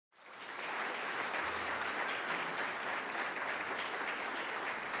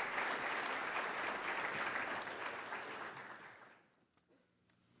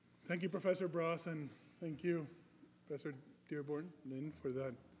Thank you, Professor Bross, and thank you, Professor Dearborn, Lynn, for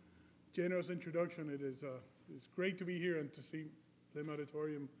that generous introduction. It's great to be here and to see Lim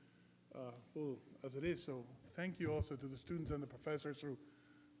Auditorium full as it is. So thank you also to the students and the professors who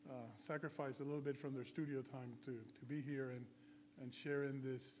sacrificed a little bit from their studio time to be here and share in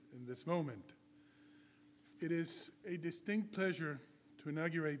this moment. It is a distinct pleasure to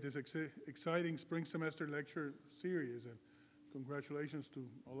inaugurate this exciting spring semester lecture series, and congratulations to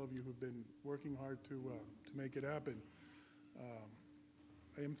all of you who've been working hard to make it happen.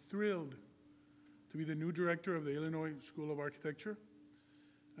 I am thrilled to be the new director of the Illinois School of Architecture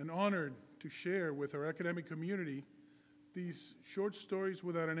and honored to share with our academic community these short stories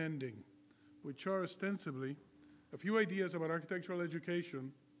without an ending, which are ostensibly a few ideas about architectural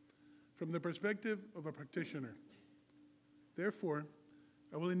education from the perspective of a practitioner. Therefore,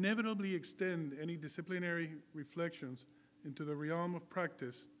 I will inevitably extend any disciplinary reflections into the realm of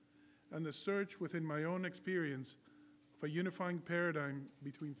practice and the search within my own experience of a unifying paradigm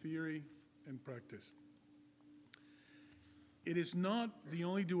between theory and practice. It is not the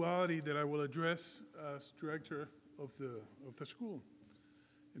only duality that I will address as director of the school.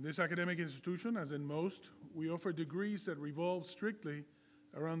 In this academic institution, as in most, we offer degrees that revolve strictly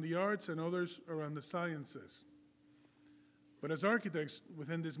around the arts and others around the sciences. But as architects,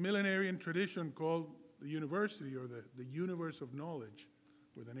 within this millenarian tradition called the university, or the universe of knowledge,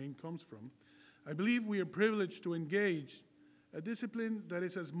 where the name comes from, I believe we are privileged to engage a discipline that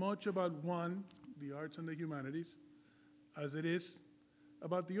is as much about one, the arts and the humanities, as it is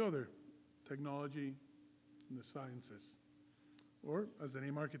about the other, technology and the sciences. Or, as the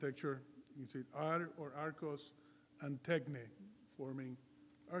name architecture, you can say ar or arcos and techne, forming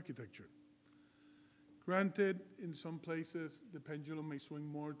architecture. Granted, in some places, the pendulum may swing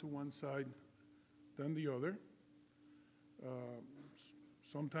more to one side than the other.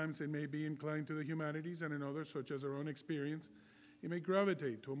 Sometimes it may be inclined to the humanities, and in others, such as our own experience, it may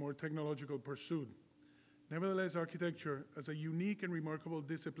gravitate to a more technological pursuit. Nevertheless, architecture, as a unique and remarkable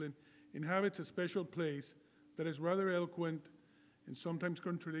discipline, inhabits a special place that is rather eloquent in sometimes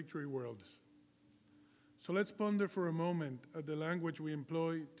contradictory worlds. So let's ponder for a moment at the language we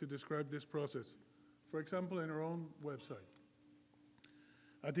employ to describe this process. For example, in our own website.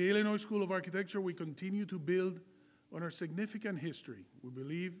 At the Illinois School of Architecture, we continue to build on our significant history. We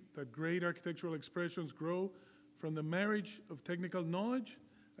believe that great architectural expressions grow from the marriage of technical knowledge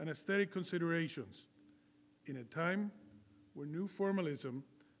and aesthetic considerations in a time where new formalism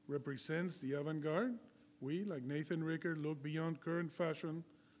represents the avant-garde. We, like Nathan Ricker, look beyond current fashion,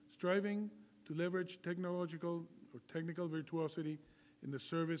 striving to leverage technological or technical virtuosity in the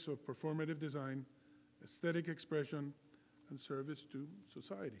service of performative design, aesthetic expression, and service to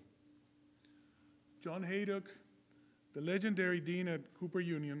society. John Haydock, the legendary dean at Cooper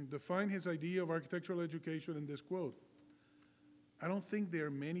Union, defined his idea of architectural education in this quote: "I don't think there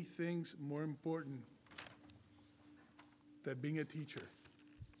are many things more important than being a teacher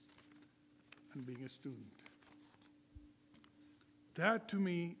and being a student." That, to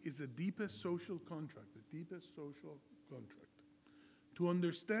me, is the deepest social contract, to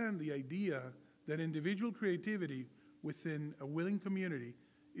understand the idea that individual creativity within a willing community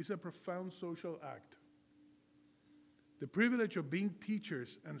is a profound social act. The privilege of being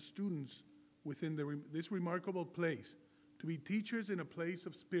teachers and students within this remarkable place, to be teachers in a place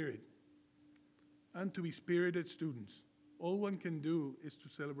of spirit, and to be spirited students. All one can do is to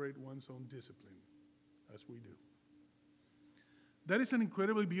celebrate one's own discipline, as we do. That is an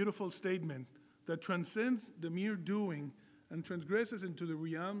incredibly beautiful statement that transcends the mere doing and transgresses into the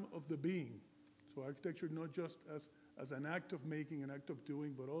realm of the being. So architecture not just as an act of making, an act of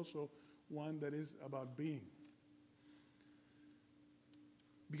doing, but also one that is about being.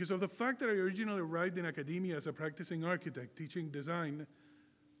 Because of the fact that I originally arrived in academia as a practicing architect, teaching design,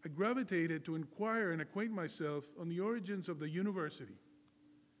 I gravitated to inquire and acquaint myself on the origins of the university,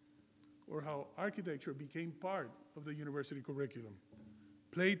 or how architecture became part of the university curriculum.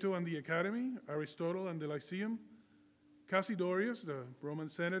 Plato and the Academy, Aristotle and the Lyceum, Cassiodorus, the Roman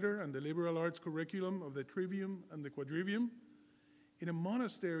senator, and the liberal arts curriculum of the Trivium and the Quadrivium, in a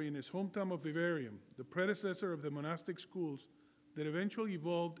monastery in his hometown of Vivarium, the predecessor of the monastic schools that eventually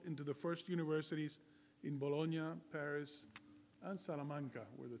evolved into the first universities in Bologna, Paris, and Salamanca,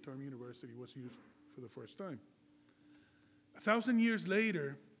 where the term university was used for the first time. 1,000 years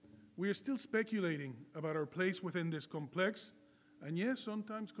later, we are still speculating about our place within this complex, and yes,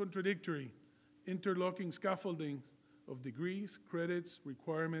 sometimes contradictory, interlocking scaffolding of degrees, credits,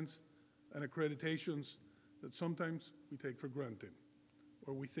 requirements, and accreditations that sometimes we take for granted,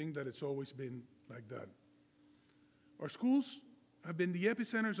 or we think that it's always been like that. Our schools have been the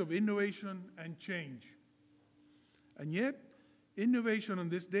epicenters of innovation and change. And yet, innovation in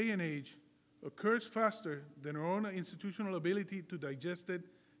this day and age occurs faster than our own institutional ability to digest it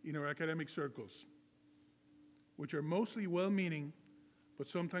in our academic circles, which are mostly well-meaning, but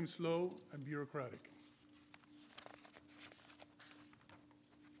sometimes slow and bureaucratic.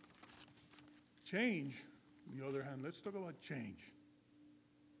 Change, on the other hand, let's talk about change.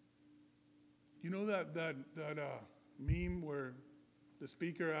 You know that meme where the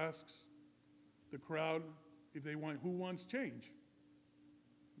speaker asks the crowd if they want, who wants change?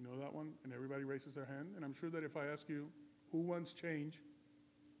 You know that one? And everybody raises their hand. And I'm sure that if I ask you, who wants change?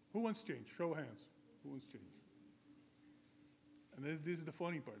 Who wants change? Show of hands. Who wants change? And this is the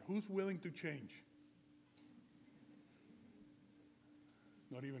funny part. Who's willing to change?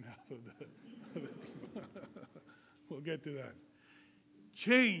 Not even half of the people. We'll get to that.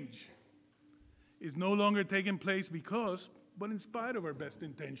 Change is no longer taking place because, but in spite of our best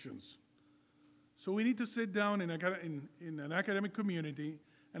intentions. So we need to sit down in an academic community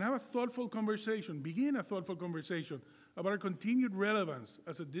and have a thoughtful conversation, begin a thoughtful conversation about our continued relevance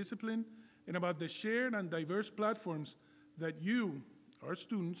as a discipline and about the shared and diverse platforms that you, our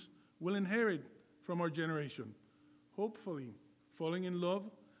students, will inherit from our generation. Hopefully, falling in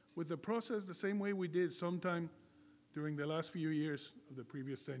love with the process the same way we did sometime during the last few years of the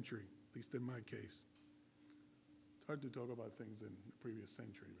previous century, at least in my case. It's hard to talk about things in the previous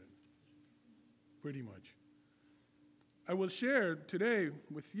century, but pretty much. I will share today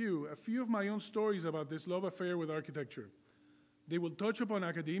with you a few of my own stories about this love affair with architecture. They will touch upon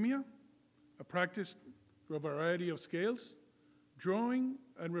academia, a practice through a variety of scales, drawing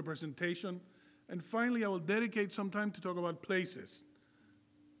and representation, and finally I will dedicate some time to talk about places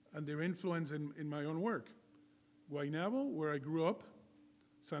and their influence in my own work. Guaynabo, where I grew up,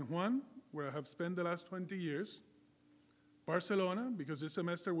 San Juan, where I have spent the last 20 years, Barcelona, because this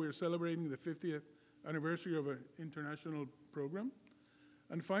semester we're celebrating the 50th anniversary of an international program,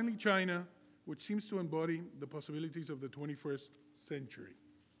 and finally China, which seems to embody the possibilities of the 21st century.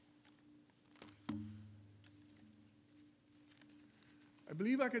 I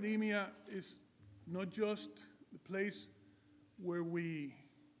believe academia is not just the place where we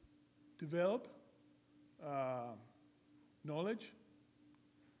develop knowledge,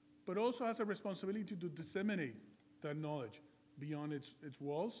 but also has a responsibility to disseminate that knowledge beyond its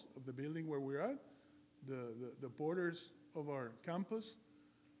walls of the building where we're at, the borders of our campus,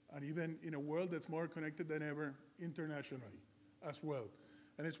 and even in a world that's more connected than ever internationally as well.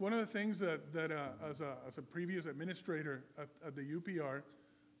 And it's one of the things that as a previous administrator at the UPR,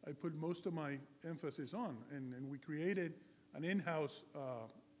 I put most of my emphasis on. And we created an in-house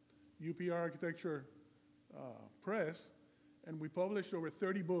UPR architecture press, and we published over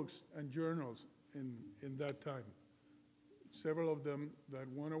 30 books and journals in that time. Several of them that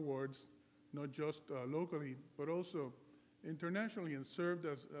won awards, not just locally, but also internationally, and served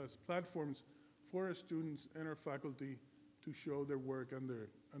as platforms for our students and our faculty to show their work and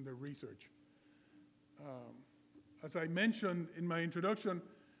their research. As I mentioned in my introduction,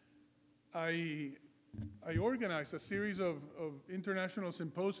 I organized a series of international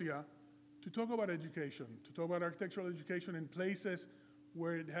symposia to talk about education, to talk about architectural education in places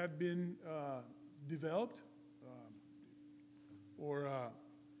where it had been developed,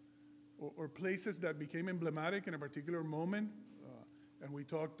 or places that became emblematic in a particular moment. And we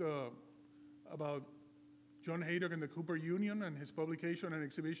talked about John Haydock and the Cooper Union and his publication and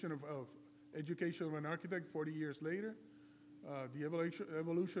exhibition of Education of an Architect 40 years later, the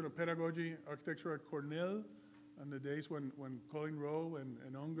evolution of pedagogy, architecture at Cornell, and the days when Colin Rowe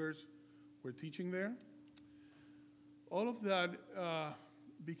and Ungers were teaching there. All of that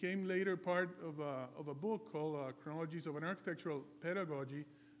became later part of a book called Chronologies of an Architectural Pedagogy,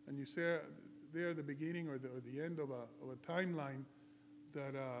 and you see there the beginning or the end of a timeline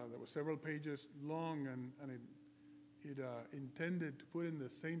that was several pages long, and it intended to put in the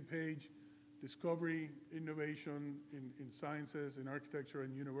same page discovery, innovation in sciences, in architecture,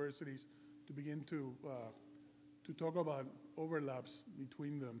 and universities, to begin to talk about overlaps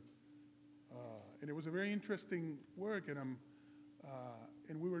between them. And it was a very interesting work, and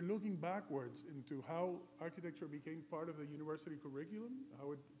we were looking backwards into how architecture became part of the university curriculum,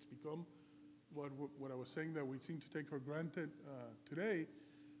 how it's become what I was saying that we seem to take for granted today,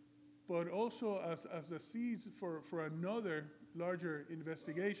 but also as the seeds for another larger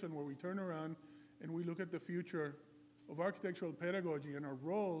investigation where we turn around and we look at the future of architectural pedagogy and our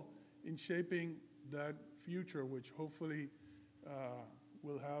role in shaping that future, which hopefully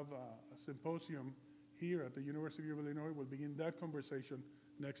we'll have a symposium here at the University of Illinois. We'll begin that conversation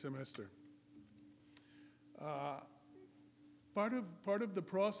next semester. Part of the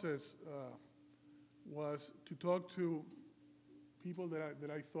process was to talk to people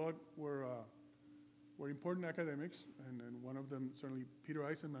that I thought were important academics, and one of them certainly Peter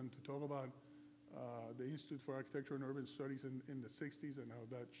Eisenman, to talk about the Institute for Architecture and Urban Studies in the 60s and how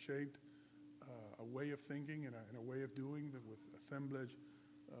that shaped a way of thinking and a way of doing with Assemblage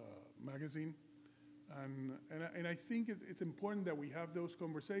magazine. And I think it's important that we have those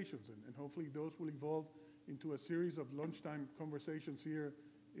conversations, and hopefully those will evolve into a series of lunchtime conversations here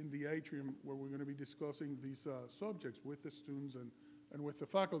in the atrium where we're going to be discussing these subjects with the students and with the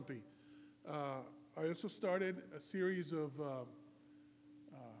faculty. I also started a series of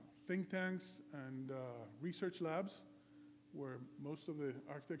think tanks and research labs where most of the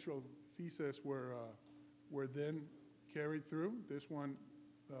architectural theses were then carried through. This one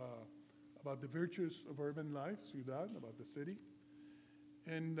about the virtues of urban life, ciudad, about the city.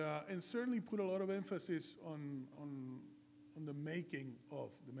 And certainly put a lot of emphasis on the making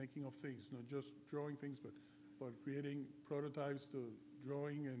of things, not just drawing things, but creating prototypes to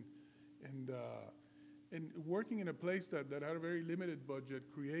drawing and working in a place that had a very limited budget,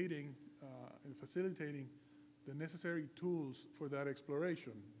 creating and facilitating the necessary tools for that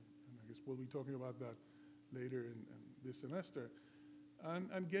exploration. And I guess we'll be talking about that later in this semester.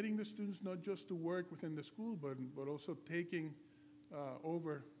 And getting the students not just to work within the school, but also taking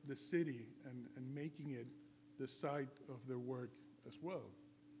over the city and making it the site of their work as well,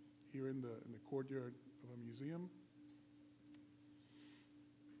 here in the courtyard of a museum.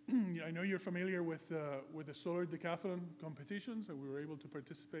 I know you're familiar with the solar decathlon competitions, and we were able to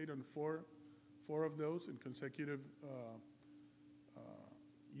participate on four of those in consecutive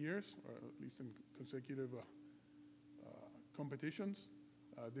years, or at least in consecutive competitions.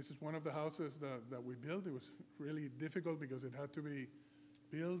 This is one of the houses that we built. It was really difficult because it had to be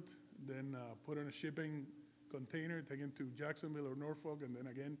built, then put on a shipping container, taken to Jacksonville or Norfolk, and then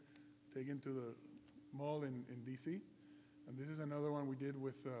again taken to the mall in DC. And this is another one we did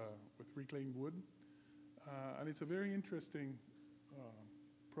with reclaimed wood. And it's a very interesting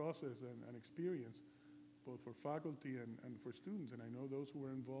process and experience, both for faculty and for students. And I know those who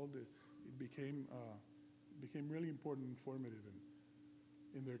were involved, it became really important and formative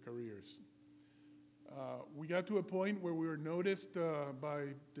in their careers. We got to a point where we were noticed by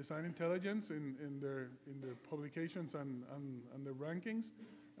Design Intelligence in their publications and their rankings,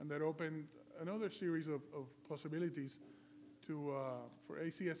 and that opened another series of possibilities for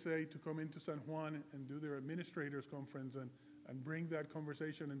ACSA to come into San Juan and do their administrators conference and bring that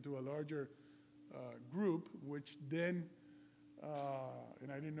conversation into a larger group, which then,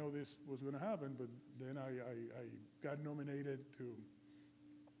 and I didn't know this was going to happen, but then I got nominated to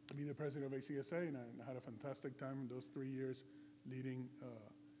be the president of ACSA, and I had a fantastic time in those 3 years leading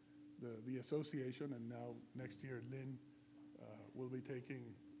the association, and now next year Lynn will be taking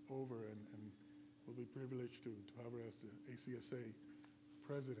over and we'll be privileged to have her as the ACSA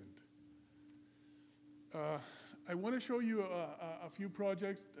president. I want to show you a few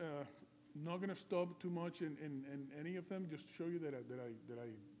projects. Not going to stop too much in any of them. Just show you that I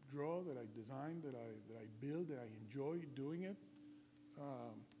draw, that I design, that I build, that I enjoy doing it.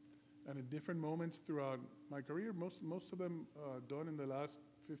 And at different moments throughout my career, most of them done in the last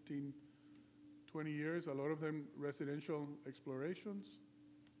 15, 20 years. A lot of them residential explorations.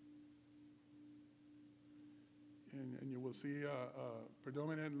 And you will see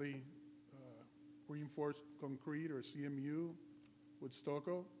predominantly reinforced concrete or CMU with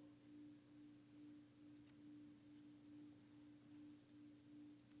stucco.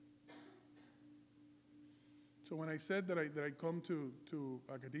 So when I said that I come to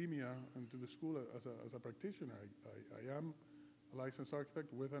academia and to the school as a practitioner, I am a licensed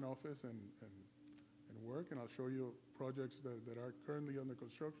architect with an office and work, and I'll show you projects that are currently under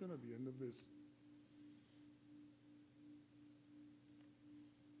construction at the end of this.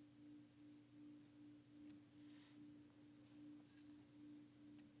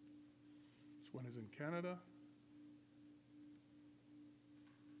 This one is in Canada,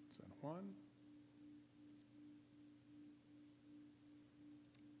 San Juan.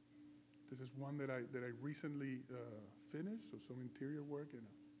 This is one that I recently finished, so some interior work in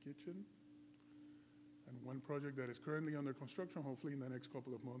a kitchen. And one project that is currently under construction. Hopefully in the next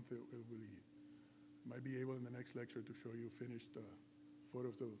couple of months might be able in the next lecture to show you finished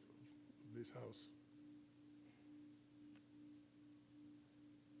photos of this house.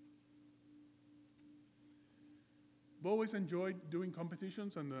 I've always enjoyed doing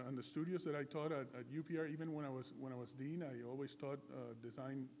competitions, and the studios that I taught at UPR, even when I was dean, I always taught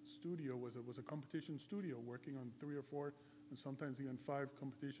design studio was a competition studio, working on 3 or 4 and sometimes even 5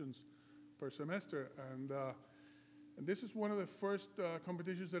 competitions per semester. And And this is one of the first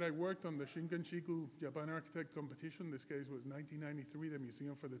competitions that I worked on, the Shinkanshiku Japan Architect Competition. This case was 1993, the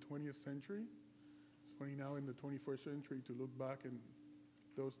Museum for the 20th Century. It's funny now in the 21st century to look back in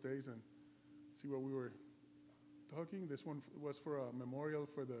those days and see what we were talking. This one was for a memorial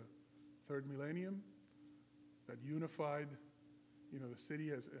for the third millennium that unified, the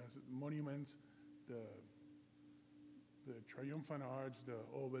city as monuments, the triumphant arch, the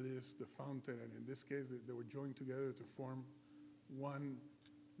obelisk, the fountain, and in this case, they were joined together to form one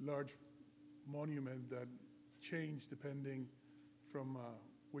large monument that changed depending from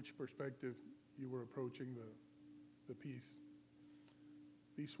which perspective you were approaching the piece.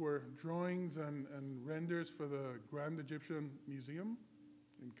 These were drawings and renders for the Grand Egyptian Museum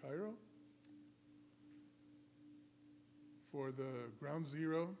in Cairo, for the Ground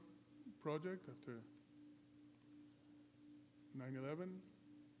Zero project after 9/11.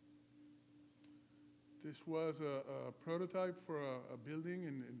 This was a prototype for a building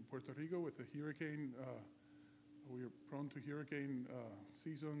in Puerto Rico with a hurricane. We are prone to hurricane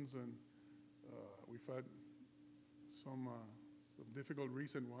seasons, and we've had some difficult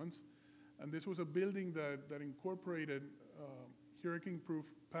recent ones. And this was a building that incorporated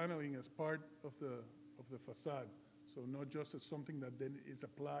hurricane-proof paneling as part of the facade. So not just as something that then is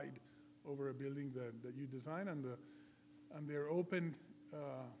applied over a building that you design, and they're open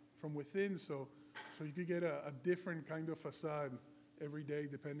from within, so you could get a different kind of facade every day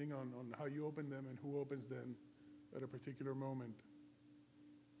depending on how you open them and who opens them at a particular moment.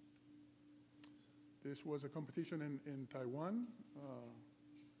 This was a competition in Taiwan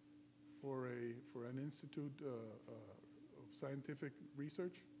for an institute of scientific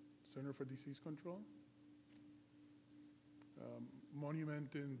research, Center for Disease Control.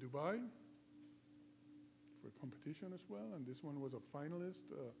 Monument in Dubai for a competition as well, and this one was a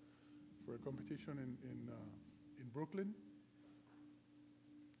finalist for a competition in Brooklyn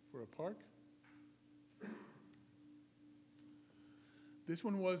for a park. This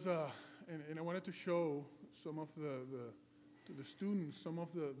one was, and I wanted to show some of to the students some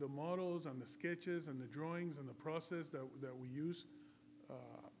of the models and the sketches and the drawings and the process that we use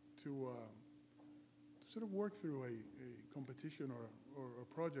to sort of work through a competition or a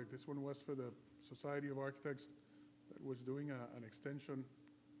project. This one was for the Society of Architects that was doing an extension,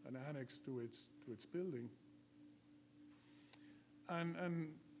 an annex to its building.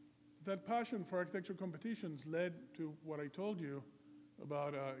 And that passion for architecture competitions led to what I told you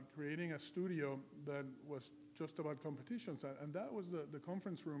about creating a studio that was just about competitions. And that was the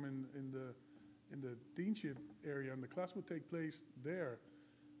conference room in the Deanship area, and the class would take place there.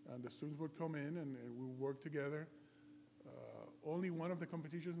 And the students would come in and we would work together. Only one of the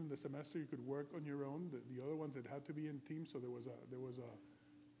competitions in the semester you could work on your own. The other ones, it had to be in teams, so there was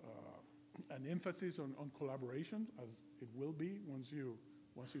an emphasis on collaboration, as it will be once you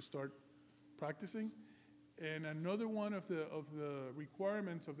start practicing. And another one of the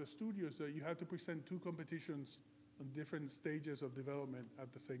requirements of the studio is that you had to present 2 competitions on different stages of development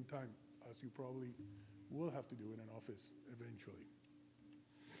at the same time, as you probably will have to do in an office eventually.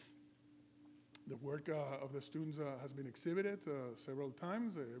 The work of the students has been exhibited several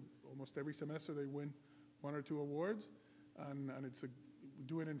times. Almost every semester they win 1 or 2 awards, and we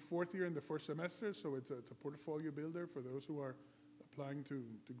do it in 4th year in the first semester, so it's a portfolio builder for those who are applying to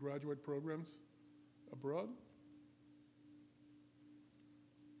graduate programs abroad.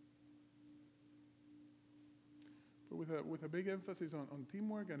 But with a big emphasis on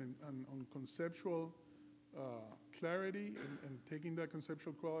teamwork and on conceptual clarity and taking that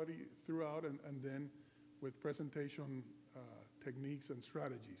conceptual quality throughout, and then with presentation techniques and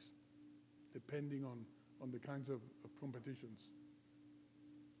strategies, depending on the kinds of competitions.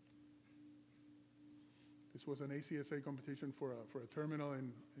 This was an ACSA competition for a terminal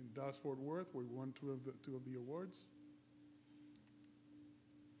in Dallas Fort Worth, where we won two of the awards.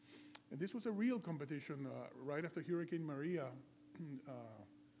 And this was a real competition right after Hurricane Maria,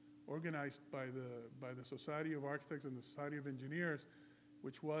 organized by the Society of Architects and the Society of Engineers,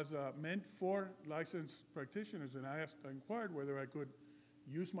 which was meant for licensed practitioners. And I inquired whether I could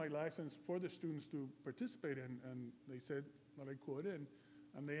use my license for the students to participate in, and they said that I could,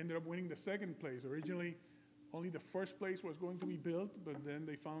 and they ended up winning the 2nd place. Originally, only the 1st place was going to be built, but then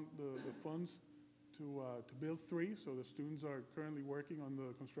they found the funds to build 3, so the students are currently working on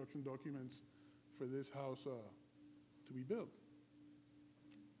the construction documents for this house to be built.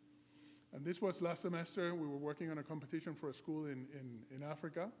 And this was last semester. We were working on a competition for a school in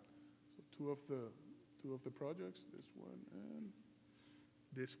Africa. So two of the projects, this one and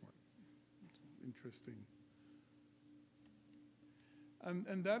this one. Interesting.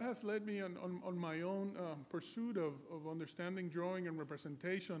 And that has led me on my own pursuit of understanding drawing and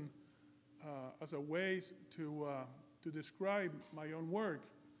representation as a way to describe my own work.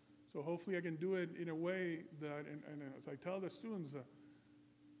 So hopefully I can do it in a way that, and as I tell the students,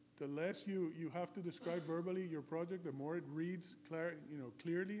 the less you have to describe verbally your project, the more it reads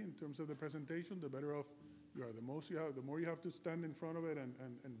clearly in terms of the presentation, the better off you are. The more you have to stand in front of it and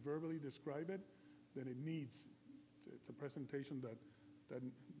verbally describe it, then it needs. It's a presentation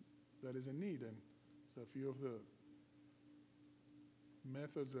that is in need. And so a few of the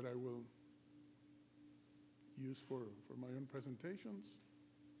methods that I will use for my own presentations.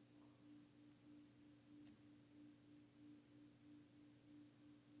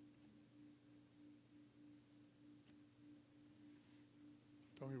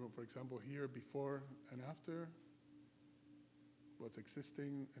 Talking about, for example, here, before and after, what's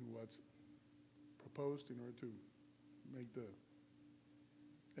existing and what's proposed in order to make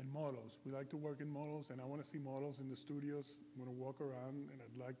and models. We like to work in models, and I want to see models in the studios. I want to walk around, and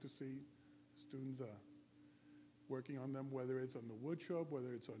I'd like to see students working on them, whether it's on the wood shop,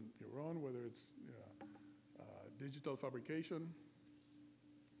 whether it's on your own, whether it's digital fabrication.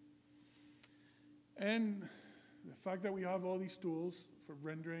 And the fact that we have all these tools for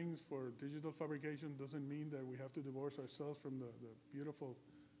renderings, for digital fabrication, doesn't mean that we have to divorce ourselves from the beautiful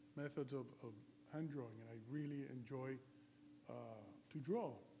methods of hand drawing. And I really enjoy to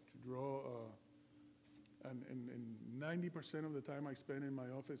draw. And 90% of the time I spend in my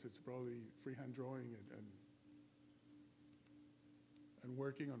office, it's probably freehand drawing and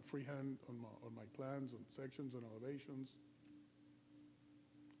working on freehand on my plans, on sections, on elevations,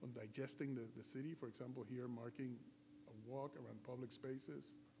 on digesting the city. For example, here marking a walk around public spaces,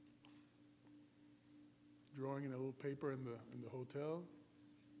 drawing in a little paper in the hotel.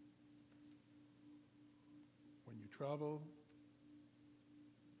 When you travel,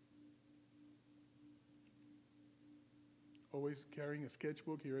 always carrying a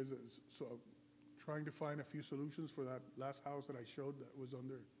sketchbook. Here is so trying to find a few solutions for that last house that I showed that was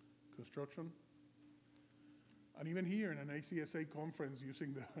under construction. And even here in an ACSA conference,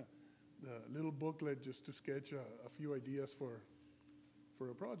 using the little booklet just to sketch a few ideas for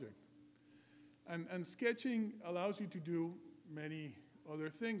a project. And sketching allows you to do many other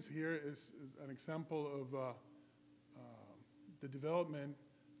things. Here is an example of the development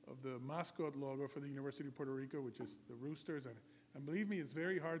of the mascot logo for the University of Puerto Rico, which is the roosters. And believe me, it's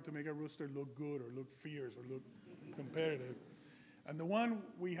very hard to make a rooster look good or look fierce or look competitive. And the one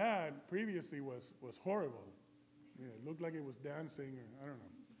we had previously was horrible. You know, it looked like it was dancing, or I don't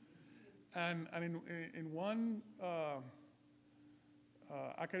know. And in one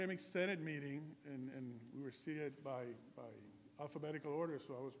academic senate meeting, and we were seated by alphabetical order,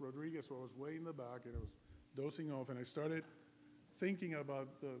 so I was Rodriguez, so I was way in the back, and I was dozing off, and I started thinking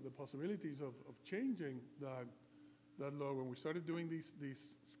about the possibilities of changing that logo. And we started doing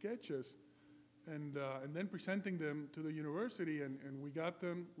these sketches, and then presenting them to the university, and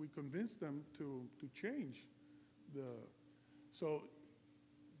we convinced them to change so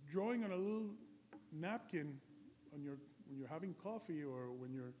drawing on a little napkin when you're having coffee, or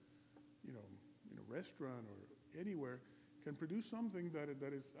when you're in a restaurant or anywhere, can produce something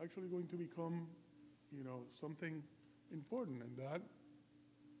that is actually going to become something important. And that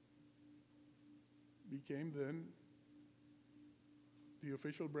became then the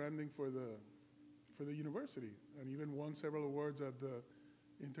official branding for the university, and even won several awards at the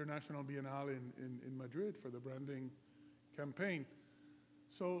International Biennale in Madrid for the branding campaign.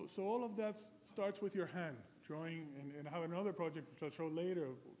 So all of that starts with your hand, drawing, and I have another project which I'll show later,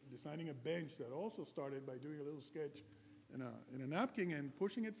 designing a bench that also started by doing a little sketch in a napkin and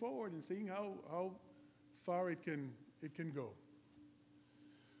pushing it forward and seeing how far it can go.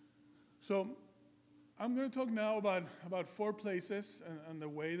 So I'm going to talk now about 4 places and the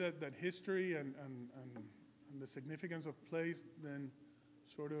way that history and the significance of place then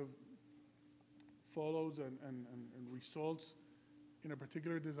sort of follows and results in a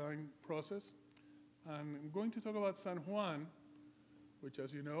particular design process. And I'm going to talk about San Juan, which,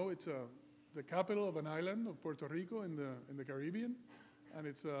 as you know, it's the capital of an island of Puerto Rico in the Caribbean. And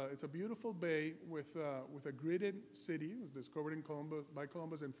it's a beautiful bay with a gridded city. It was discovered by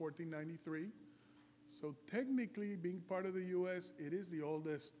Columbus in 1493. So technically, being part of the U.S., it is the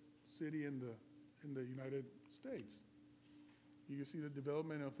oldest city in the United States. You can see the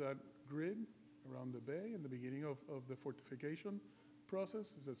development of that grid around the bay and the beginning of the fortification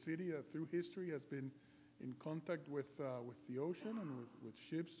process. It's a city that through history has been in contact with the ocean and with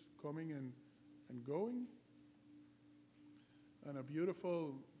ships coming and going. And a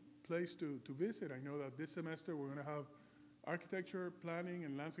beautiful place to visit. I know that this semester we're going to have architecture, planning,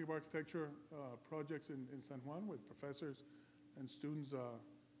 and landscape architecture projects in San Juan with professors and students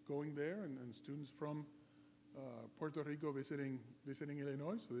going there and students from Puerto Rico visiting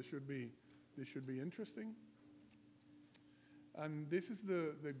Illinois. So this should be interesting. And this is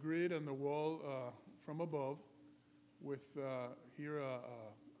the grid on the wall from above with here a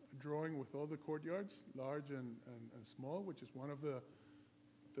drawing with all the courtyards, large and small, which is one of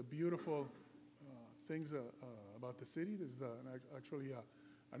the beautiful things about the city. This is actually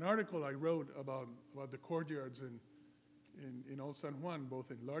an article I wrote about the courtyards in Old San Juan, both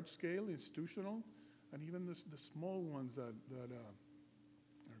in large scale, institutional, and even the small ones that are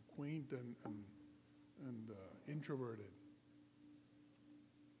quaint and introverted.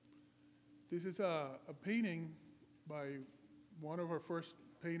 This is a painting by one of our first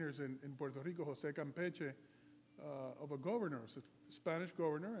painters in Puerto Rico, Jose Campeche, of a governor, a Spanish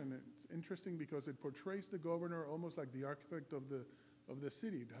governor, and it's interesting because it portrays the governor almost like the architect of the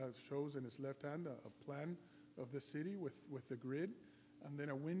city. It shows in his left hand a plan of the city with the grid, and then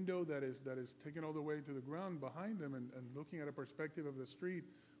a window that is taken all the way to the ground behind him and looking at a perspective of the street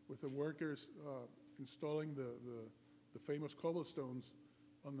with the workers installing the famous cobblestones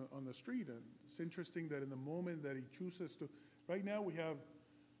on the street. And it's interesting that in the moment that he chooses to, right now we have,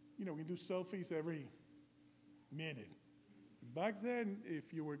 we do selfies every minute. Back then,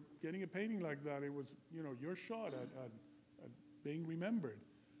 if you were getting a painting like that, it was, your shot at being remembered.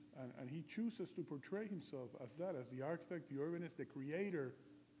 And he chooses to portray himself as that, as the architect, the urbanist, the creator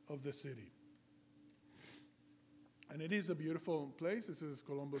of the city. And it is a beautiful place. This is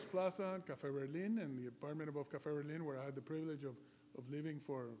Columbus Plaza, Café Berlin, and the apartment above Café Berlin where I had the privilege of living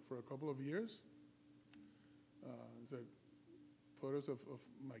for a couple of years. There's photos of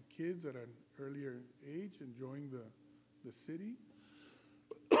my kids at an earlier age enjoying the city.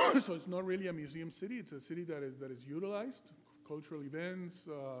 So it's not really a museum city. It's a city that is utilized. Cultural events.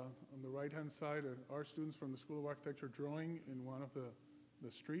 On the right-hand side, our students from the School of Architecture drawing in one of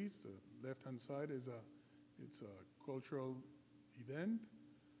the streets. The left-hand side it's a cultural event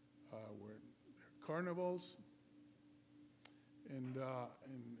where there are carnivals. And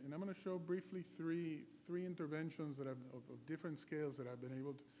I'm going to show briefly three interventions that of different scales that I've been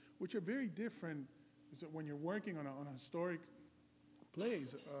able to, which are very different when you're working on a historic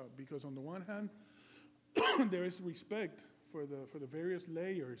place, because on the one hand, there is respect for the various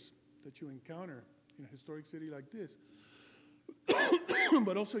layers that you encounter in a historic city like this,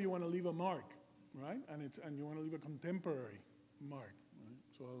 but also you want to leave a mark, right? And you want to leave a contemporary mark, right?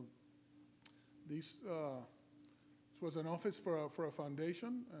 So this was an office for a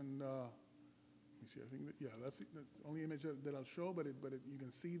foundation, and let me see. I think that's the only image that I'll show, but you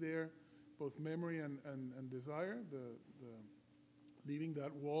can see there both memory and desire, the leaving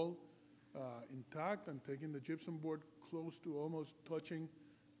that wall intact and taking the gypsum board close to almost touching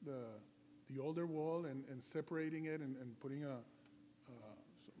the older wall and separating it and putting a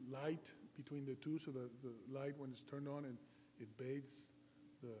light between the two so that the light, when it's turned on, it bathes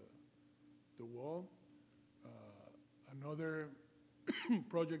the wall. Another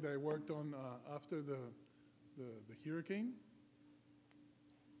project that I worked on after the hurricane.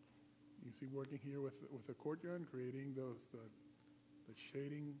 You see working here with the courtyard, creating the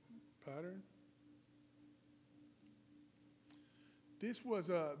shading pattern. This was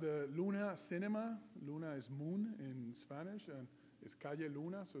the Luna Cinema. Luna is moon in Spanish, and it's Calle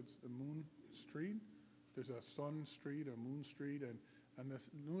Luna, so it's the moon street. There's a sun street, a moon street, and the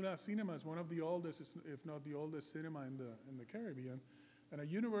Luna Cinema is one of the oldest, if not the oldest cinema in the Caribbean. And a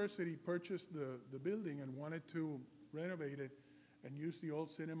university purchased the building and wanted to renovate it and use the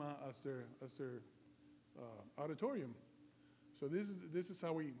old cinema as their auditorium. So this is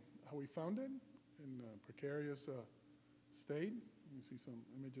how we found it in a precarious state. You see some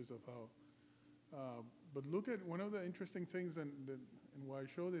images of how. But look at one of the interesting things, and why I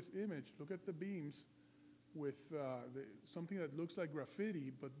show this image. Look at the beams with something that looks like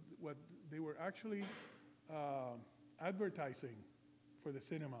graffiti, but what they were actually advertising for the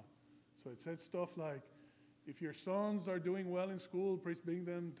cinema. So it said stuff like, if your sons are doing well in school, please bring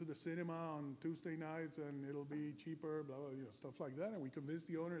them to the cinema on Tuesday nights and it'll be cheaper, blah, blah, stuff like that. And we convinced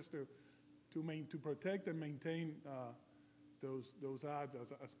the owners to protect and maintain those ads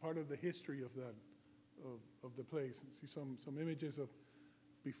as part of the history of the place. You see some images of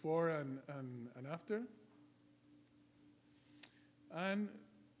before and after. And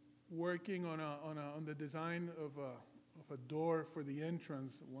working on the design of a door for the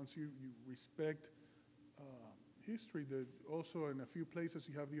entrance. Once you respect history, that also in a few places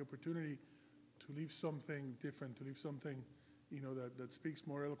you have the opportunity to leave something different, to leave something, that speaks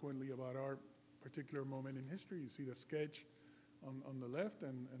more eloquently about particular moment in history. You see the sketch on the left,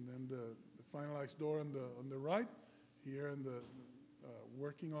 and then the finalized door on the right. Here, and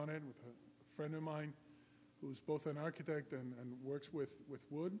working on it with a friend of mine who's both an architect and works with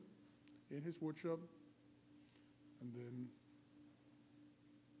wood in his wood shop. And then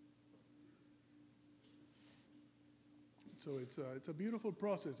so it's a beautiful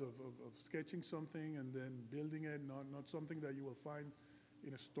process of sketching something and then building it, not something that you will find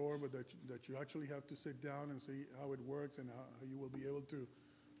in a store, but that you actually have to sit down and see how it works and how you will be able to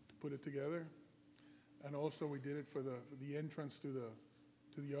put it together. And also we did it for the entrance to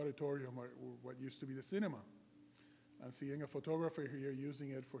the auditorium, or what used to be the cinema. I'm seeing a photographer here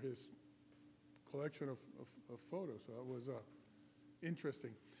using it for his collection of photos, so that was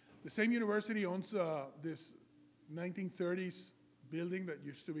interesting. The same university owns this 1930s building that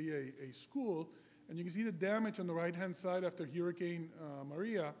used to be a school, and you can see the damage on the right-hand side after Hurricane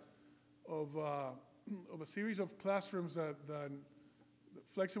Maria of a series of classrooms that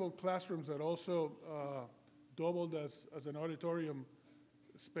flexible classrooms that also doubled as an auditorium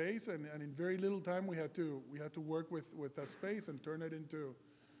space, and in very little time we had to work with that space and turn it into,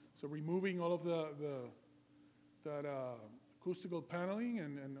 so removing all of that acoustical paneling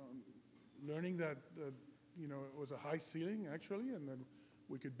and learning that you know, it was a high ceiling actually, and then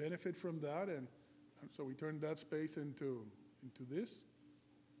we could benefit from that, and so we turned that space into this,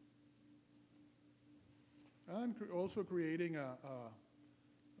 and also creating a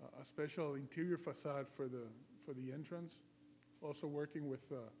special interior facade for the entrance. Also working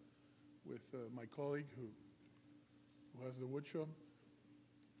with my colleague who has the wood shop.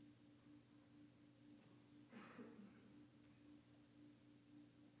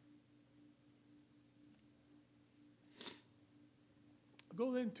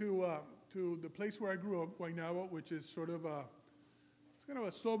 Go then to the place where I grew up, Guaynabo, which is sort of it's kind of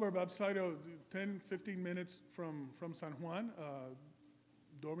a suburb outside of 10, 15 minutes from San Juan,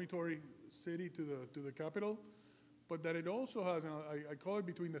 dormitory city to the capital, but that it also has, and I call it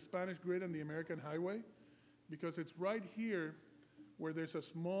between the Spanish grid and the American highway, because it's right here where there's a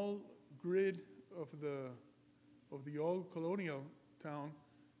small grid of the old colonial town,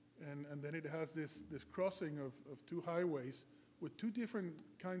 and then it has this crossing of two highways with two different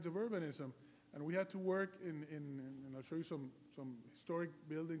kinds of urbanism. And we had to work and I'll show you some historic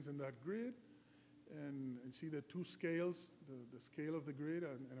buildings in that grid, and see the two scales, the scale of the grid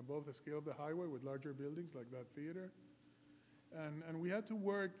and above the scale of the highway with larger buildings like that theater. And we had to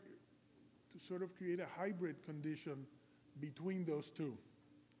work to sort of create a hybrid condition between those two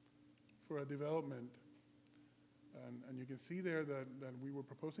for a development. And you can see there that we were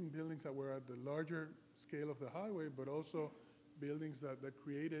proposing buildings that were at the larger scale of the highway, but also buildings that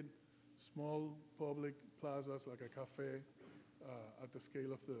created small public plazas like a cafe at the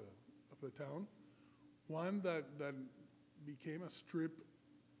scale of the town. One that became a strip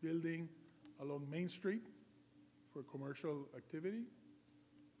building along Main Street for commercial activity,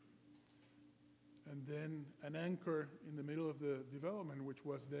 and then an anchor in the middle of the development, which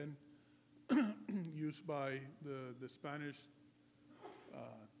was then used by the Spanish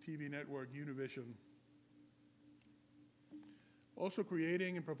TV network Univision. Also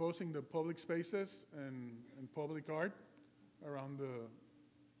creating and proposing the public spaces and public art around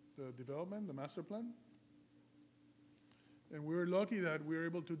the development, the master plan. And we were lucky that we were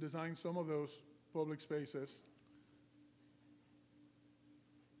able to design some of those public spaces.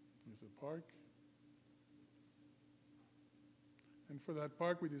 Here's the park. And for that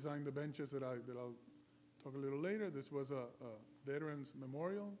park, we designed the benches that I'll talk a little later. This was a Veterans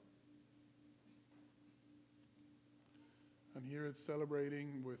Memorial. And here it's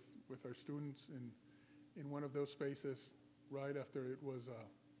celebrating with our students in one of those spaces right after it was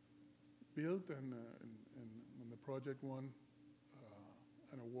built, and when the project won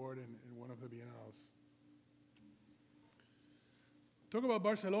an award in one of the biennales. Talk about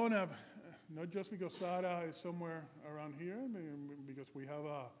Barcelona, not just because Sara is somewhere around here, because we have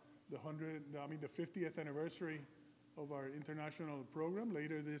the 50th anniversary of our international program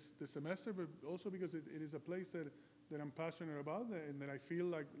later this semester, but also because it is a place that I'm passionate about and that I feel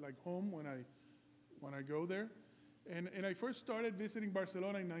like home when I go there. And I first started visiting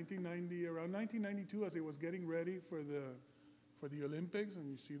Barcelona in 1990, around 1992, as it was getting ready for the Olympics. And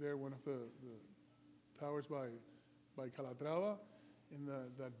you see there one of the towers by Calatrava, in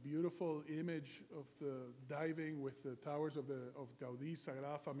that beautiful image of the diving with the towers of Gaudí's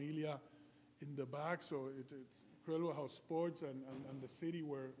Sagrada Familia in the back. So it's incredible how sports and the city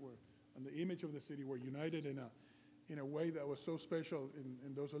and the image of the city were united in a way that was so special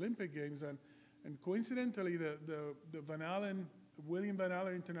in those Olympic Games. And coincidentally, the Van Allen William Van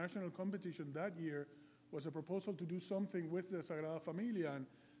Allen International Competition that year was a proposal to do something with the Sagrada Familia, and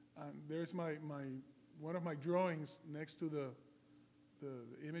there's one of my drawings next to the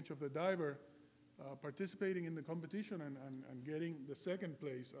image of the diver participating in the competition and getting the second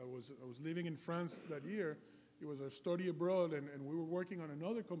place. I was living in France that year. It was our study abroad, and we were working on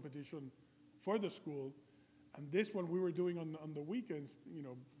another competition for the school. And this one we were doing on the weekends, you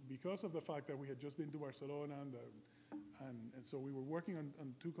know, because of the fact that we had just been to Barcelona, and so we were working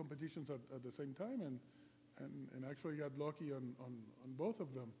on two competitions at the same time, and actually got lucky on both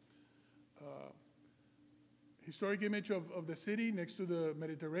of them. Historic image of the city next to the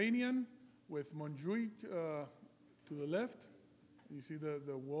Mediterranean, with Montjuic to the left. You see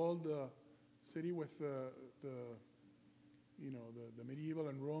the walled city with the medieval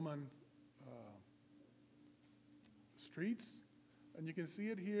and Roman streets, and you can see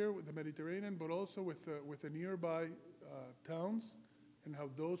it here with the Mediterranean, but also with the nearby towns and how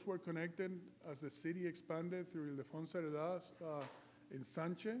those were connected as the city expanded through Ildefonso Heredá's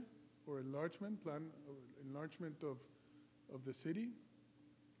ensanche, or enlargement of the city.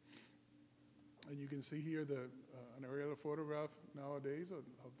 And you can see here an aerial photograph nowadays of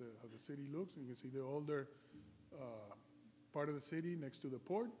how the city looks. And you can see the older part of the city next to the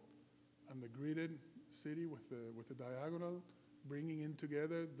port, and the gridded city with the diagonal, bringing in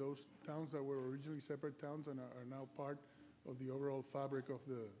together those towns that were originally separate towns and are now part of the overall fabric of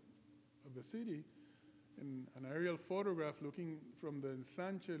the city. And an aerial photograph looking from the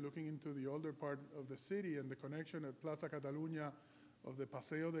ensanche, looking into the older part of the city, and the connection at Plaza Catalunya of the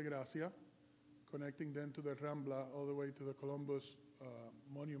Paseo de Gracia, connecting then to the Rambla all the way to the Columbus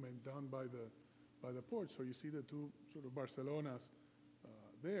monument down by the port. So you see the two sort of Barcelonas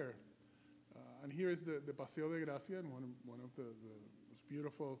there. And here is the Paseo de Gracia, and one of the most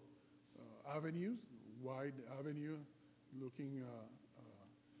beautiful avenues, wide avenue, looking,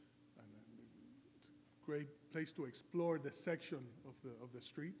 and it's a great place to explore the section of the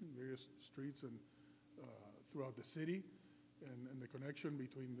street, various streets and throughout the city. And the connection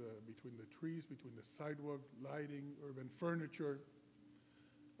between the trees, between the sidewalk, lighting, urban furniture,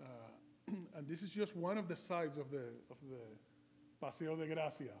 and this is just one of the sides of the Paseo de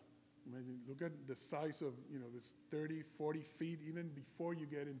Gracia. I mean, look at the size of, you know, this 30, 40 feet, even before you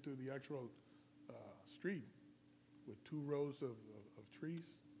get into the actual street, with two rows of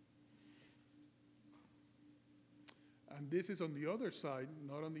trees. And this is on the other side,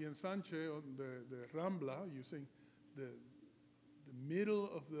 not on the ensanche, on the Rambla, using the middle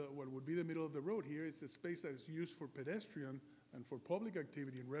of what would be the middle of the road here. Is the space that is used for pedestrian and for public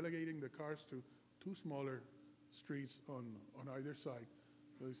activity, and relegating the cars to two smaller streets on either side.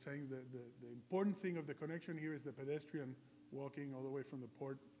 So he's saying that the important thing of the connection here is the pedestrian walking all the way from the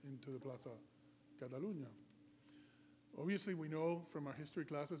port into the Plaza Catalunya. Obviously, we know from our history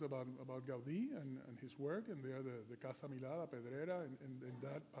classes about Gaudí and his work, and there the Casa Milá, La Pedrera, and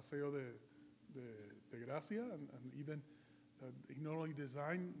that Paseo de Gracia, and even he not only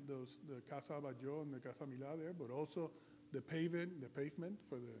designed the Casa Batlló and the Casa Milá there, but also the pavement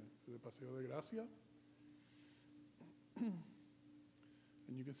for the Paseo de Gracia.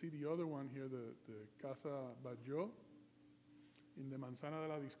 And you can see the other one here, the Casa Batlló, in the Manzana de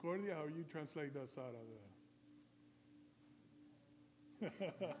la Discordia. How you translate that, Sara?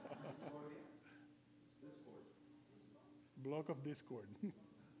 Block of discord.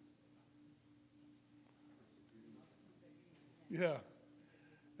 Yeah.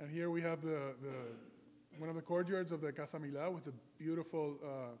 And here we have one of the courtyards of the Casa Milá with a beautiful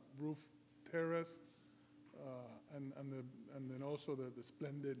roof terrace, and then also the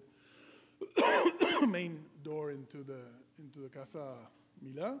splendid main door into the Casa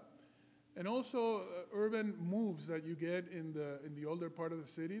Milá. And also urban moves that you get in the older part of the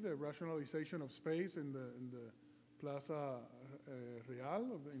city, the rationalization of space in the Plaza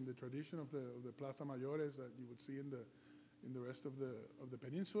Real, in the tradition of the Plaza Mayores that you would see in the rest of the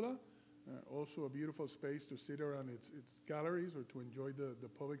peninsula. Also a beautiful space to sit around its galleries or to enjoy the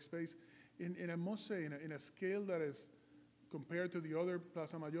public space. I must say, in a scale that is, compared to the other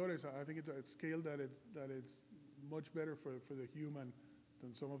Plaza Mayores, I think it's a scale that it's much better for the human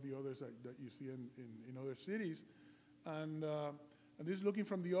than some of the others that you see in other cities. And this is looking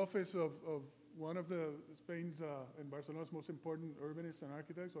from the office of one of Spain's and Barcelona's most important urbanists and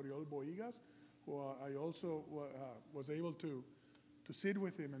architects, Oriol Bohigas, who I also was able to sit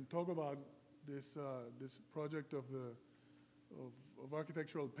with him and talk about this project of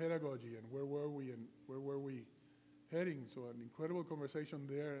architectural pedagogy, and where were we and where were we heading. So an incredible conversation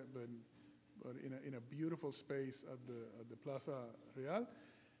there, but in a beautiful space at the Plaza Real.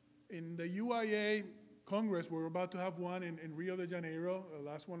 In the UIA, Congress. We're about to have one in Rio de Janeiro. The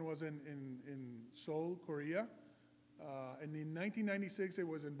last one was in Seoul, Korea. And in 1996, it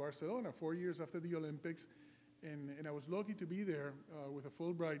was in Barcelona, 4 years after the Olympics. And I was lucky to be there with a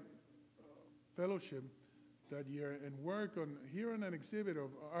Fulbright fellowship that year and work here on an exhibit of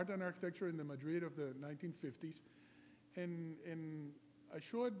art and architecture in the Madrid of the 1950s. And I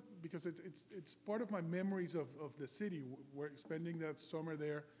show it because it's part of my memories of the city, spending that summer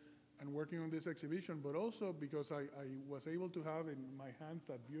there and working on this exhibition, but also because I was able to have in my hands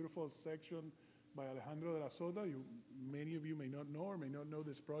that beautiful section by Alejandro de la Sota. Many of you may not know or may not know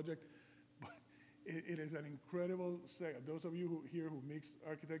this project, but it is an incredible set. Those of you here who mix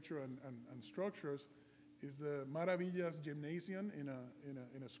architecture and structures, is the Maravillas Gymnasium in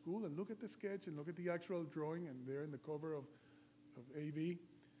a school. And look at the sketch and look at the actual drawing, and there in the cover of AV,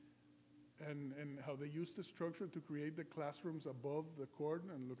 and how they use the structure to create the classrooms above the court,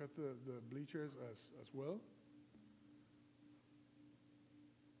 and look at the bleachers as well.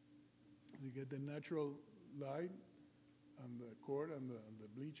 You get the natural light and the court and the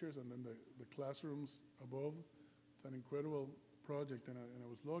bleachers, and then the classrooms above. It's an incredible project, and I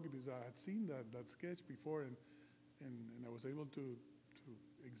was lucky because I had seen that sketch before, and I was able to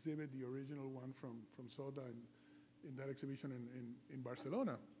exhibit the original one from Soda in that exhibition in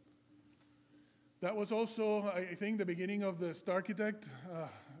Barcelona. That was also, I think, the beginning of the Starchitect.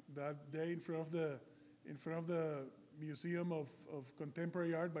 That day in front of the Museum of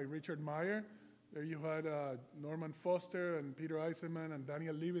Contemporary Art by Richard Meyer. There you had Norman Foster and Peter Eisenman and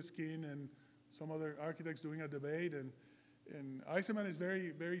Daniel Libeskind and some other architects doing a debate. And Eisenman is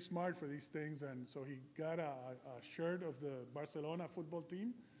very, very smart for these things, and so he got a shirt of the Barcelona football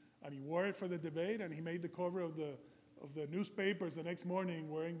team, and he wore it for the debate, and he made the cover of the newspapers the next morning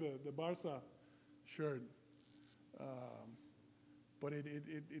wearing the Barca shirt. But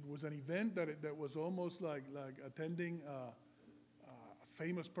it was an event that was almost like attending a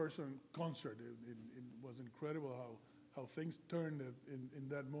famous person concert. It was incredible how things turned in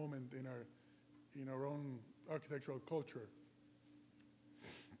that moment in our own architectural culture.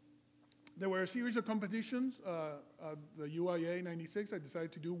 There were a series of competitions at the UIA 96. I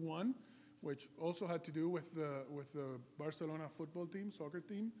decided to do one, which also had to do with the Barcelona football team, soccer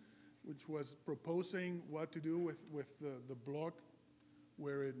team, which was proposing what to do with the block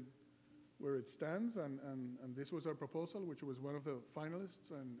where it stands, and this was our proposal, which was one of the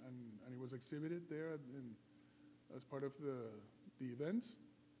finalists, and it was exhibited there as part of the events.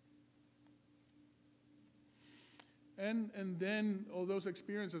 And then all those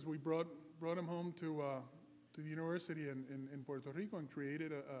experiences, we brought them home to the university in Puerto Rico and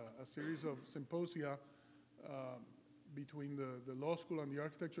created a series of symposia between the law school and the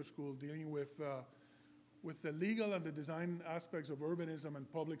architecture school, dealing with the legal and the design aspects of urbanism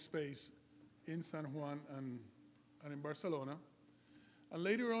and public space in San Juan and in Barcelona. And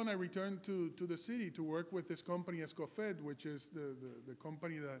later on, I returned to the city to work with this company, Escofed, which is the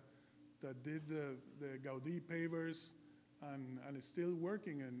company that did the Gaudí pavers and is still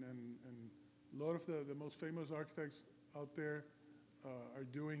working, and a lot of the most famous architects out there are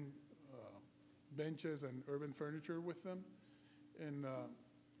doing benches and urban furniture with them, and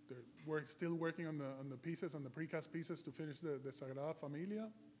they're still working on the pieces, on the precast pieces to finish the Sagrada Familia.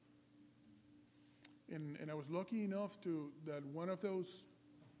 And I was lucky enough that one of those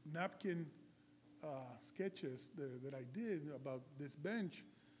napkin sketches that I did about this bench,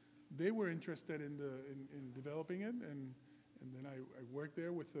 they were interested in developing it, and then I worked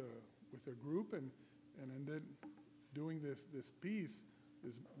there with a group and ended doing this piece,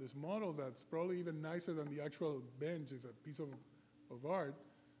 this model that's probably even nicer than the actual bench. It's a piece of art,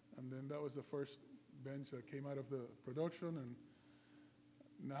 and then that was the first bench that came out of the production. And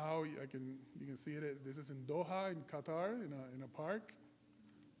now you can see it. This is in Doha, in Qatar, in a park,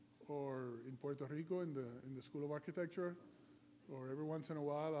 or in Puerto Rico in the School of Architecture. Or every once in a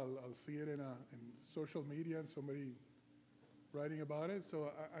while, I'll see it in social media and somebody writing about it.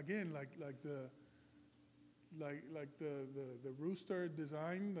 So again, like the rooster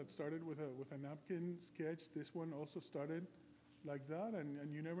design that started with a napkin sketch, this one also started like that,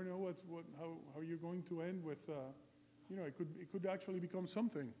 and you never know how you're going to end with. It could actually become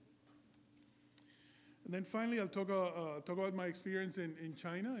something. And then finally, I'll talk about my experience in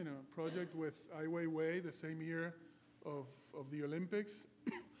China in a project with Ai Weiwei the same year of the Olympics,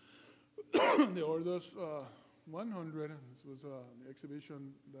 the Ordos 100. This was an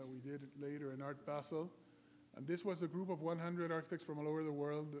exhibition that we did later in Art Basel. And this was a group of 100 architects from all over the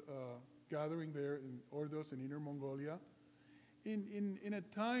world gathering there in Ordos in Inner Mongolia. In a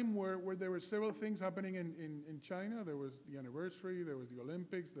time where there were several things happening in China. There was the anniversary, there was the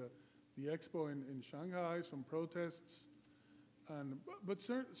Olympics, the the expo in Shanghai, some protests, but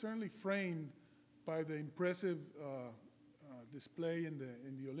certainly framed by the impressive display in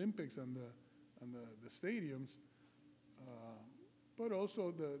the Olympics and the stadiums, but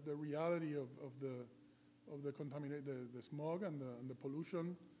also the reality of the contamination, the smog and the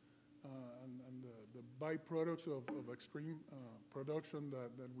pollution, and the byproducts of extreme production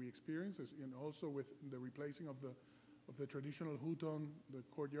that we experience, and also with the replacing of the traditional huton, the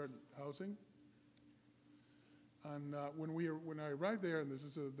courtyard housing. And when I arrived there, and this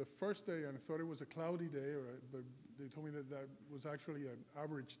is the first day, and I thought it was a cloudy day, but they told me that was actually an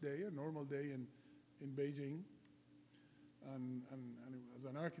average day, a normal day in Beijing. And as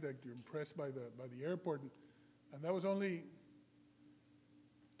an architect, you're impressed by the airport, and that was only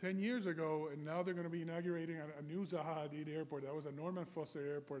 10 years ago, and now they're going to be inaugurating a new Zaha Hadid airport. That was a Norman Foster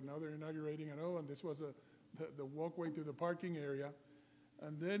airport. Now they're inaugurating and this was the walkway to the parking area.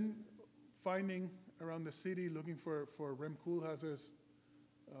 And then finding around the city, looking for Rem Koolhaas's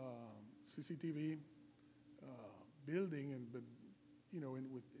CCTV building, but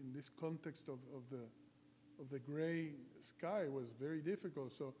in this context of the gray sky was very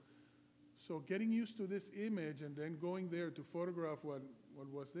difficult. So getting used to this image and then going there to photograph what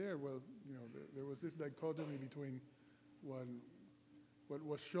was there, well, there was this dichotomy between what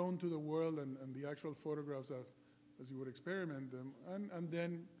was shown to the world and the actual photographs as you would experiment them, and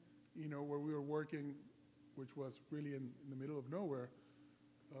then, where we were working, which was really in the middle of nowhere,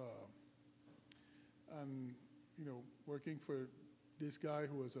 and, working for this guy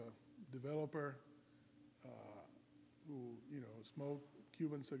who was a developer, who, smoked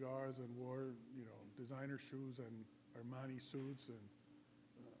Cuban cigars and wore, designer shoes and Armani suits,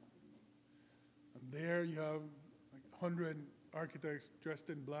 and there you have like 100 architects dressed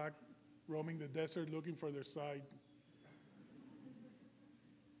in black, roaming the desert looking for their site.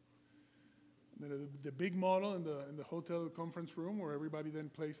 The big model in the hotel conference room, where everybody then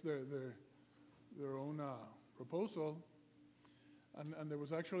placed their own proposal, and there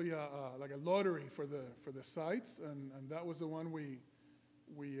was actually like a lottery for the sites, and that was the one we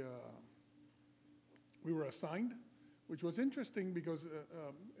were assigned, which was interesting because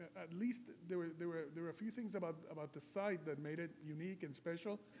at least there were a few things about the site that made it unique and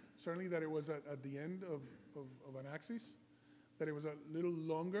special. Certainly that it was at the end of an axis, that it was a little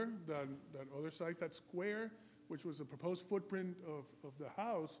longer than other sites. That square, which was the proposed footprint of the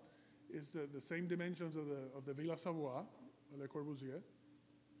house, is the same dimensions of the Villa Savoie, Le Corbusier.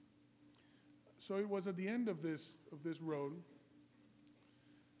 So it was at the end of this road,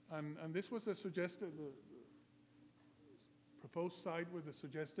 and this was the proposed site with the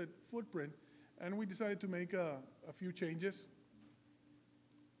suggested footprint, and we decided to make a few changes.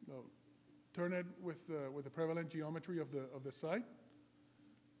 Turn it with the prevalent geometry of the site,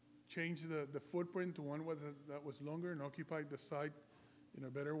 change the footprint to one that was longer and occupied the site in a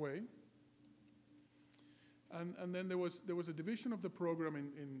better way. And then there was a division of the program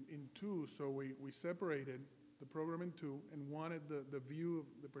in two, so we separated the program in two and wanted the view,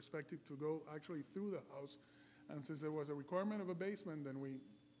 the perspective to go actually through the house. And since there was a requirement of a basement, then we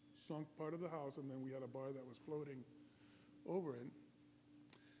sunk part of the house, and then we had a bar that was floating over it.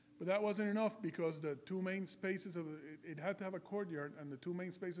 But that wasn't enough, because the two main spaces it had to have a courtyard, and the two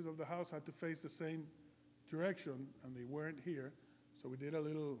main spaces of the house had to face the same direction, and they weren't here. So we did a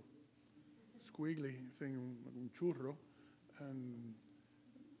little squiggly thing, un churro, and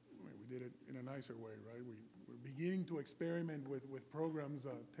we did it in a nicer way, right? We were beginning to experiment with programs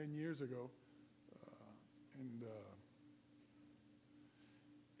 10 years ago,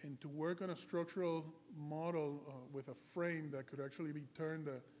 and to work on a structural model with a frame that could actually be turned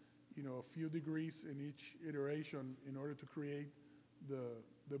a few degrees in each iteration in order to create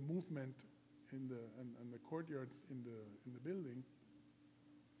the movement and the courtyard in the building.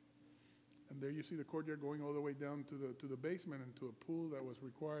 And there you see the courtyard going all the way down to the basement and to a pool that was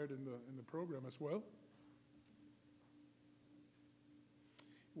required in the program as well.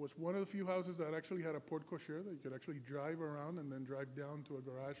 It was one of the few houses that actually had a porte cochere that you could actually drive around and then drive down to a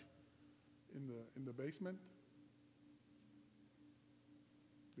garage in the basement.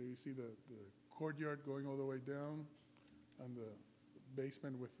 There you see the courtyard going all the way down, and the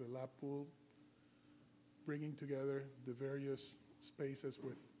basement with the lap pool, bringing together the various spaces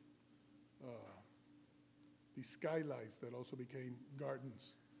with these skylights that also became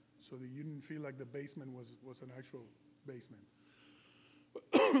gardens, so that you didn't feel like the basement was an actual basement.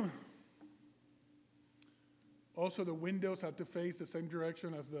 Also, the windows had to face the same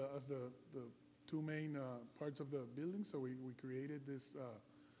direction as the two main parts of the building, so we created this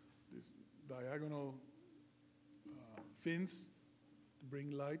diagonal fins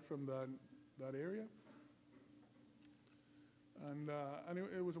bring light from that area. And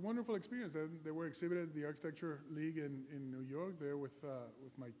it was a wonderful experience. And they were exhibited at the Architecture League in New York there with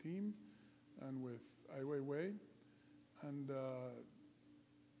my team and with Ai Weiwei. And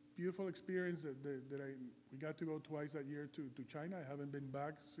beautiful experience that we got to go twice that year to China. I haven't been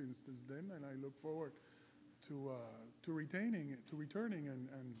back since then, and I look forward to returning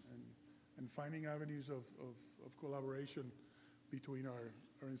and finding avenues of collaboration between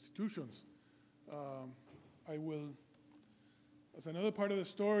our institutions. I will, as another part of the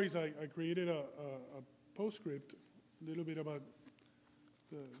stories, I created a postscript, a little bit about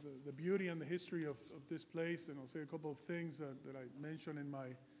the beauty and the history of this place, and I'll say a couple of things that I mentioned in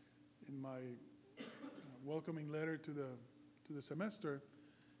my welcoming letter to the semester,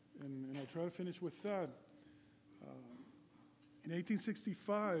 and I'll try to finish with that. In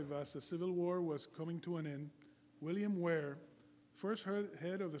 1865, as the Civil War was coming to an end, William Ware, first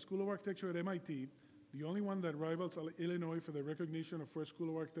head of the School of Architecture at MIT, the only one that rivals Illinois for the recognition of first school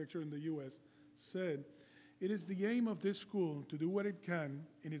of architecture in the US, said, "It is the aim of this school to do what it can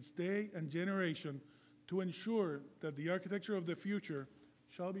in its day and generation to ensure that the architecture of the future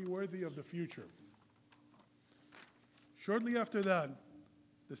shall be worthy of the future." Shortly after that,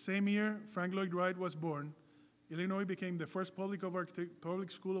 the same year Frank Lloyd Wright was born, Illinois became the first public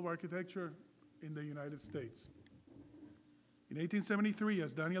school of architecture in the United States. In 1873,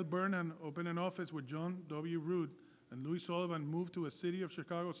 as Daniel Burnham opened an office with John W. Root and Louis Sullivan moved to a city of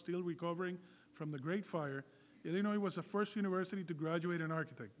Chicago still recovering from the Great Fire, Illinois was the first university to graduate an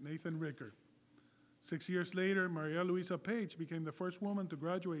architect, Nathan Ricker. 6 years later, Maria Luisa Page became the first woman to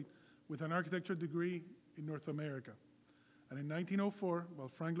graduate with an architecture degree in North America. And in 1904, while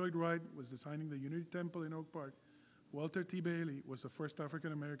Frank Lloyd Wright was designing the Unity Temple in Oak Park, Walter T. Bailey was the first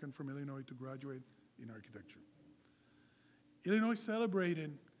African-American from Illinois to graduate in architecture. Illinois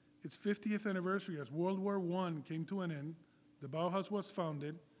celebrated its 50th anniversary as World War I came to an end, the Bauhaus was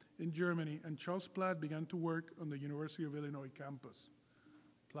founded in Germany, and Charles Platt began to work on the University of Illinois campus.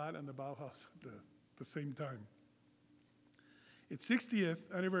 Platt and the Bauhaus at the same time. Its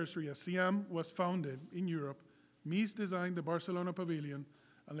 60th anniversary as CIAM was founded in Europe, Mies designed the Barcelona Pavilion,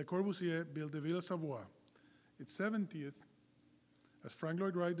 and Le Corbusier built the Villa Savoie. Its 70th, as Frank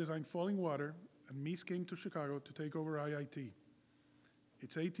Lloyd Wright designed Falling Water, and Mies came to Chicago to take over IIT.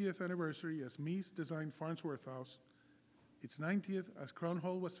 Its 80th anniversary as Mies designed Farnsworth House. Its 90th as Crown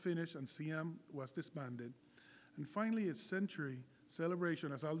Hall was finished and CIAM was disbanded. And finally, its century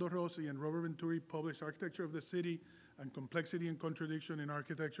celebration as Aldo Rossi and Robert Venturi published Architecture of the City and Complexity and Contradiction in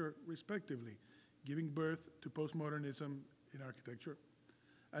Architecture, respectively, giving birth to postmodernism in architecture.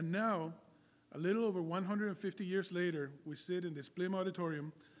 And now, a little over 150 years later, we sit in this Plym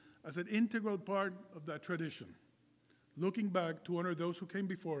auditorium as an integral part of that tradition, looking back to honor those who came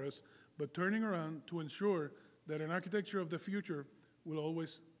before us, but turning around to ensure that an architecture of the future will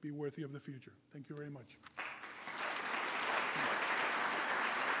always be worthy of the future. Thank you very much.